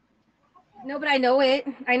 No, but I know it.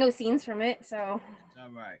 I know scenes from it, so It's all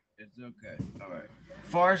right. It's okay. All right.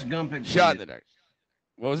 Forrest Gump it Shot in is. the dark.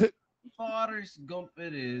 What was it? Forrest Gump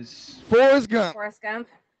it is. Forrest Gump. Forrest Gump.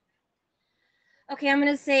 Okay, I'm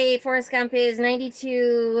gonna say Forrest Gump is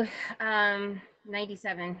 92,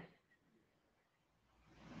 97.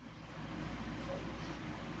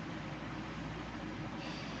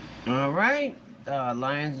 All right.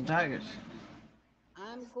 Lions and Tigers.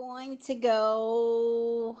 I'm going to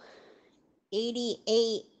go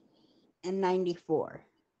 88 and 94.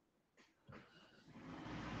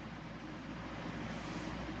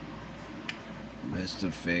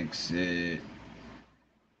 Mr. Fix It.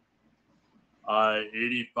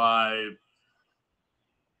 85,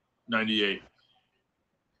 98.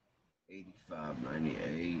 85,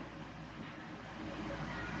 98.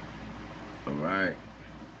 All right.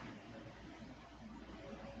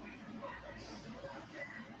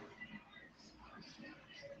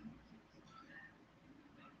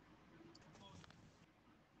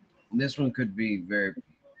 This one could be very,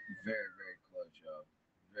 very close, y'all.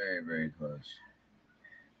 Very, very close.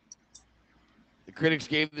 The critics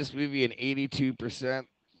gave this movie an 82%.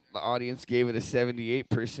 The audience gave it a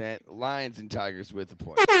 78%. Lions and Tigers with the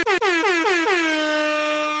point.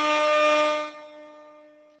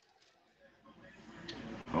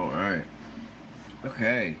 All right.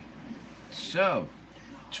 Okay. So,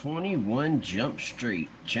 21 Jump Street.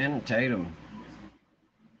 Channing Tatum.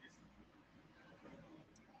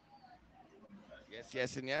 Yes,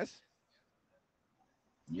 yes, and yes.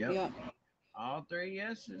 Yep. Yep. All three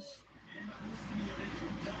yeses.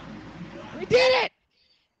 We did it.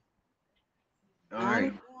 All I'm right.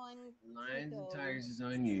 going to Lions and go Tigers is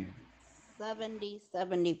on you. 70,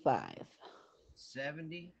 75.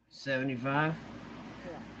 70, 75.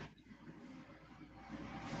 Correct.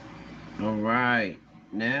 All right.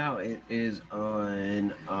 Now it is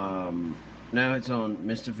on now it's on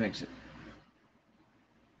Mr. Fix It.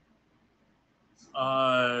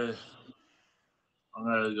 Uh, I'm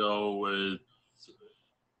going to go with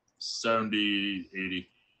 70, 80.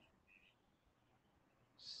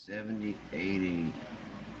 70, 80.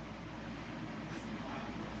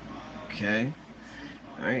 Okay.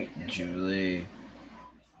 All right, Julie.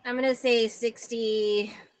 I'm gonna say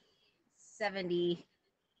 60, 70.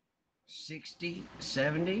 60,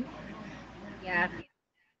 70. Yeah.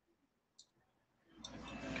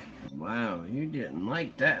 Wow, you didn't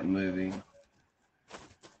like that movie.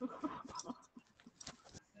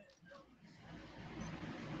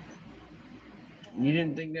 You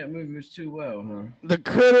didn't think that movie was too well, huh? The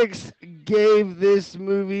critics gave this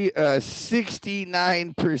movie a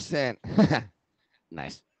 69%.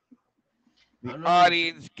 Nice. The I know what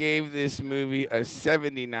audience gave this movie a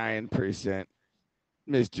 79%.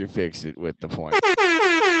 Mr. Fix It with the point.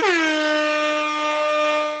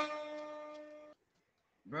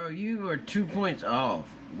 bro, you are 2 points off.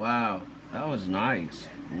 Wow. That was nice.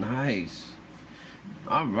 Nice.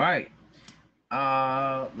 All right.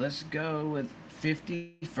 Let's go with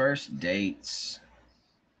 51st dates.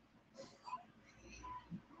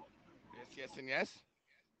 Yes, yes, and yes.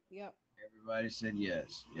 Yep. Everybody said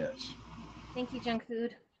yes. Yes. Thank you, junk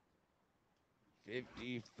food.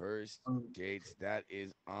 51st dates. That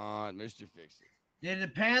is on Mr. Fix It. Did the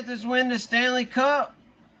Panthers win the Stanley Cup?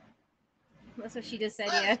 That's what she just said.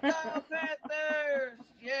 Let's Yeah. go, Panthers!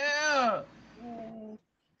 Yeah!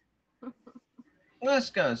 Let's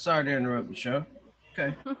go. Sorry to interrupt the show.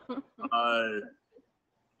 Okay.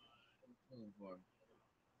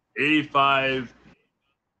 85,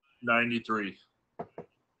 93.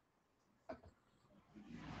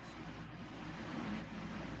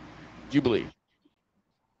 Jubilee.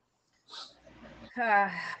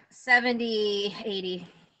 70, 80.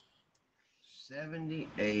 70,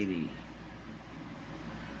 80.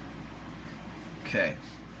 Okay.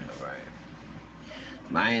 All right.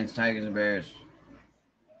 Lions, Tigers, and Bears.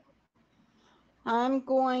 I'm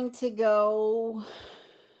going to go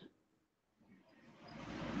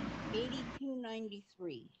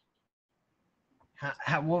 82.93.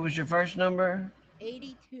 What was your first number?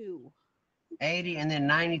 82. 80 and then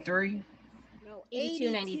 93? No,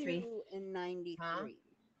 82, 93. 82 and 93. Huh?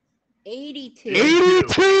 82.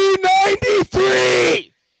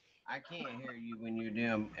 8293. I can't hear you when you're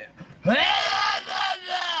down.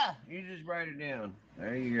 You just write it down.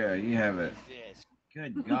 There you go. You have it. Yes.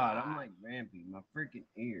 Good God, I'm like Rampy. My freaking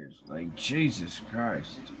ears. Like, Jesus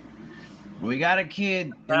Christ. We got a kid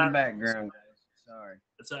in the background, guys. Sorry.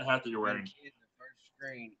 It's that hat that you're We got a wearing. kid in the first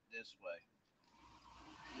screen this way.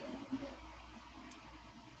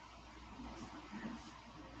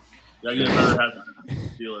 Yeah, get a better hat than the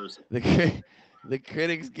Steelers. The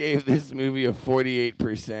critics gave this movie a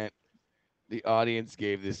 48%. The audience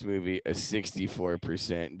gave this movie a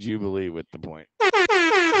 64%. Jubilee with the point.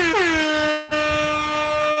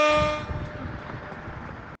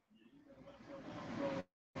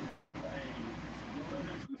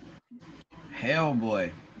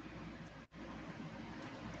 Hellboy.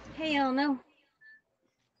 Hell no.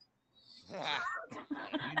 You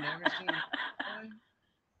never seen Hellboy?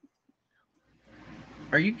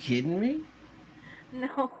 Are you kidding me?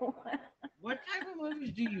 No. What type of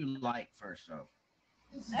movies do you like, first off?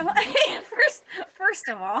 first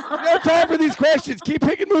of all. No time for these questions. Keep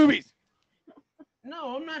picking movies.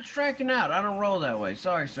 No, I'm not striking out. I don't roll that way.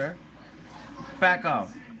 Sorry, sir. Back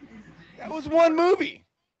off. That was one movie.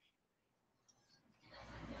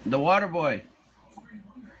 The Waterboy.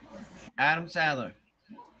 Adam Sandler.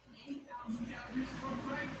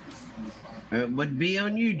 It would be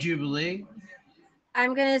on you, Jubilee.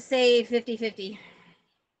 I'm going to say 50-50.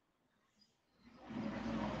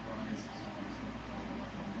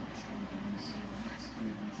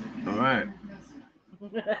 All right.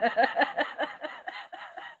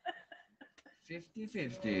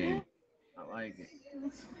 50-50. I like it.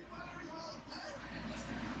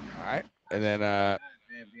 All right. And then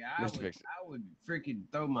Baby, Mr. Fix It. I would freaking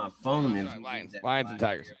throw my phone if Sorry, you Lions. did that. Lions and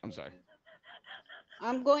Tigers. I'm sorry.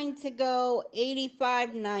 I'm going to go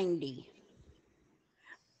 85.90.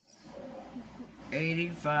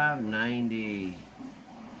 85-90.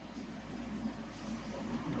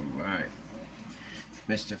 All right.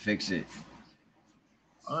 Mr. Fix It.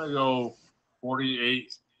 I'm going to go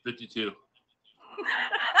 48, 52.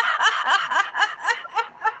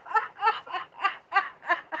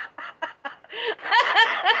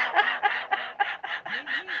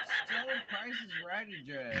 Price is Right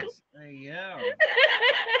address. Hey, yo.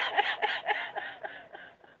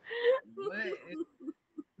 What is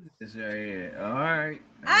this right here? All right.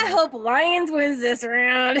 I hope Lions wins this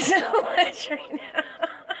round so much right now.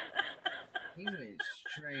 He went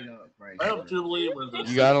straight up Price I is hope Right. Jubilee wins this.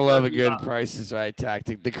 You gotta love a That'd be good awesome. Price is Right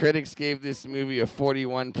tactic. The critics gave this movie a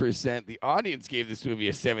 41%. The audience gave this movie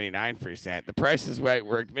a 79%. The Price is Right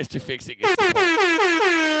worked. Mr. Fix It gets the point.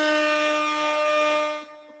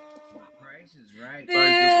 Price is Right.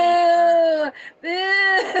 Boo!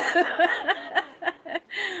 Boo!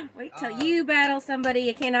 Wait till you battle somebody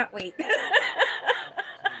you cannot wait.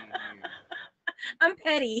 I'm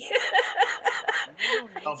petty.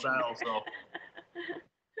 I'll battle, so.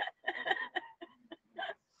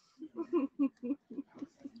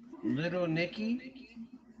 Little Nicky.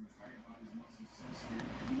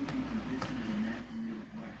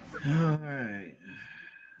 All right.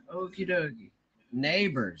 Okie dokie.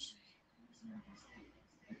 Neighbors.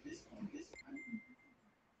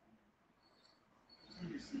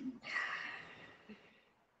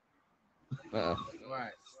 Uh-uh. All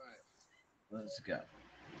right. Let's go.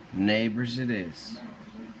 Neighbors, it is.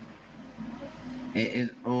 It is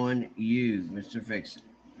on you, Mr. Fixit.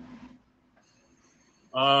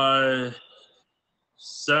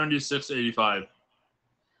 7685.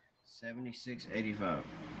 7685.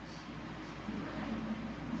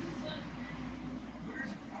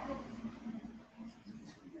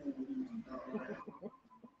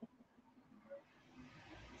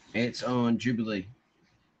 It's on Jubilee.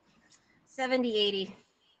 70-80.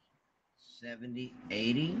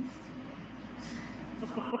 7080.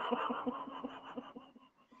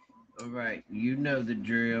 All right, you know the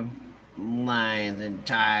drill. Lions and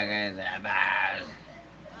tigers and bears.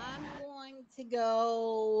 I'm going to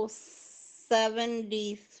go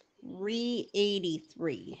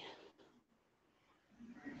 7383.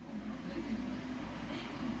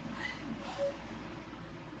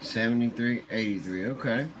 7383.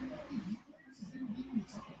 Okay.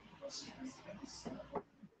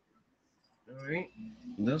 All right.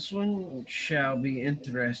 This one shall be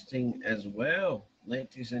interesting as well,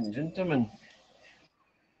 ladies and gentlemen.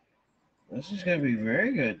 This is going to be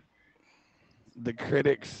very good. The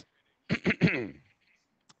critics,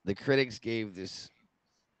 the critics gave this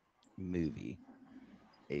movie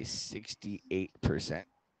a 68%.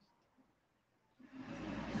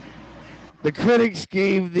 The critics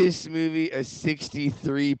gave this movie a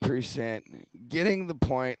 63%, getting the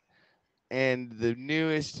point, and the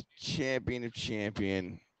newest champion of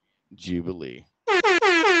champion, Jubilee.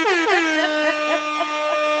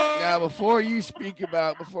 Now, before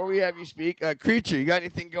we have you speak, Creature, you got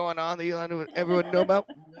anything going on that you want everyone to know about?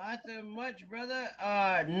 Nothing much, brother.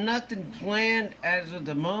 Nothing planned as of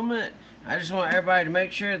the moment. I just want everybody to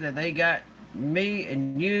make sure that they got me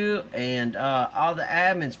and you and all the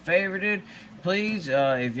admins favorited. Please,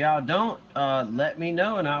 if y'all don't, let me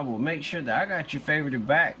know and I will make sure that I got you favorited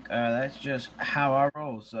back. That's just how I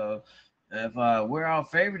roll. So if we're all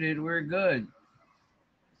favorited, we're good.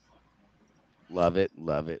 Love it,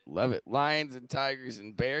 love it, love it. Lions and tigers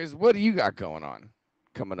and bears. What do you got going on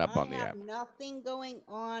coming up I on the have app? nothing going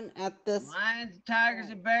on at this. Lions,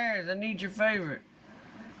 tigers, and bears. I need your favorite.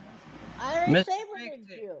 I already Mr. favorited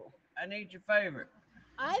Fix It. you. I need your favorite.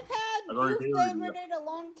 I've had I've you already favorited you. favorited a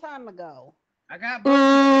long time ago. I got both.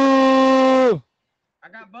 Boo! I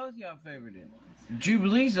got both y'all favorited.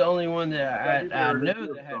 Jubilee's the only one that I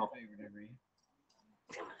know that had favorited me.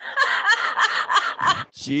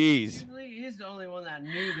 Jeez. Jubilee is the only one that I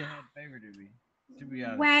knew that had favorited me. To be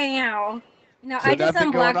honest. Wow. No, So I just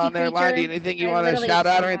nothing going unblocked you, on there, Lion. Creature. Anything you I want to literally shout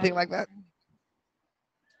out or just anything like that?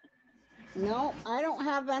 No, I don't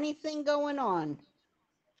have anything going on.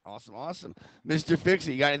 Awesome, awesome. Mr.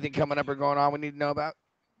 Fixie, you got anything coming up or going on we need to know about?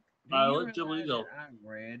 Do you Let Jubilee realize go. that I'm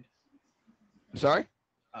red? Sorry?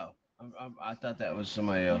 Oh, I thought that was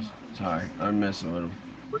somebody else. Sorry, I'm messing with him.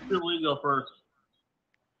 Let Jubilee go first.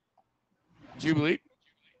 Jubilee,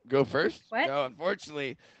 go first? What? No,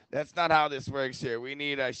 unfortunately, that's not how this works here. We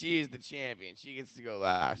need, she is the champion. She gets to go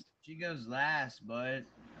last. She goes last, bud.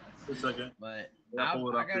 Wait a second. But Yeah, pull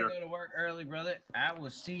it I up gotta here. go to work early, brother. I will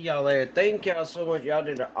see y'all later. Thank y'all so much. Y'all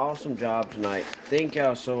did an awesome job tonight. Thank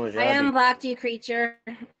y'all so much. I Y'all did, unblocked you, Creature.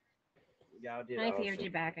 y'all did I favored awesome.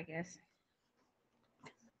 you back, I guess.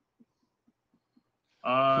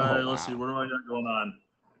 Oh, Let's see. wow. What do I got going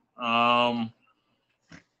on?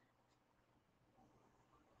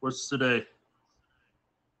 What's today?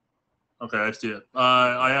 Okay, I see it.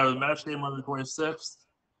 I have a match game on the 26th.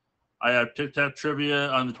 I have Tic Tac Trivia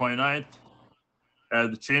on the 29th. I have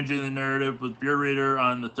the Changing the Narrative with Beer Reader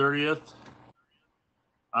on the 30th.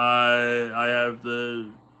 I have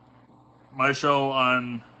my show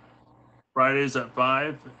on Fridays at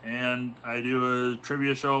 5, and I do a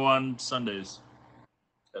trivia show on Sundays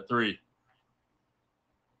at 3.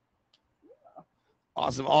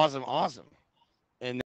 Awesome, awesome, awesome.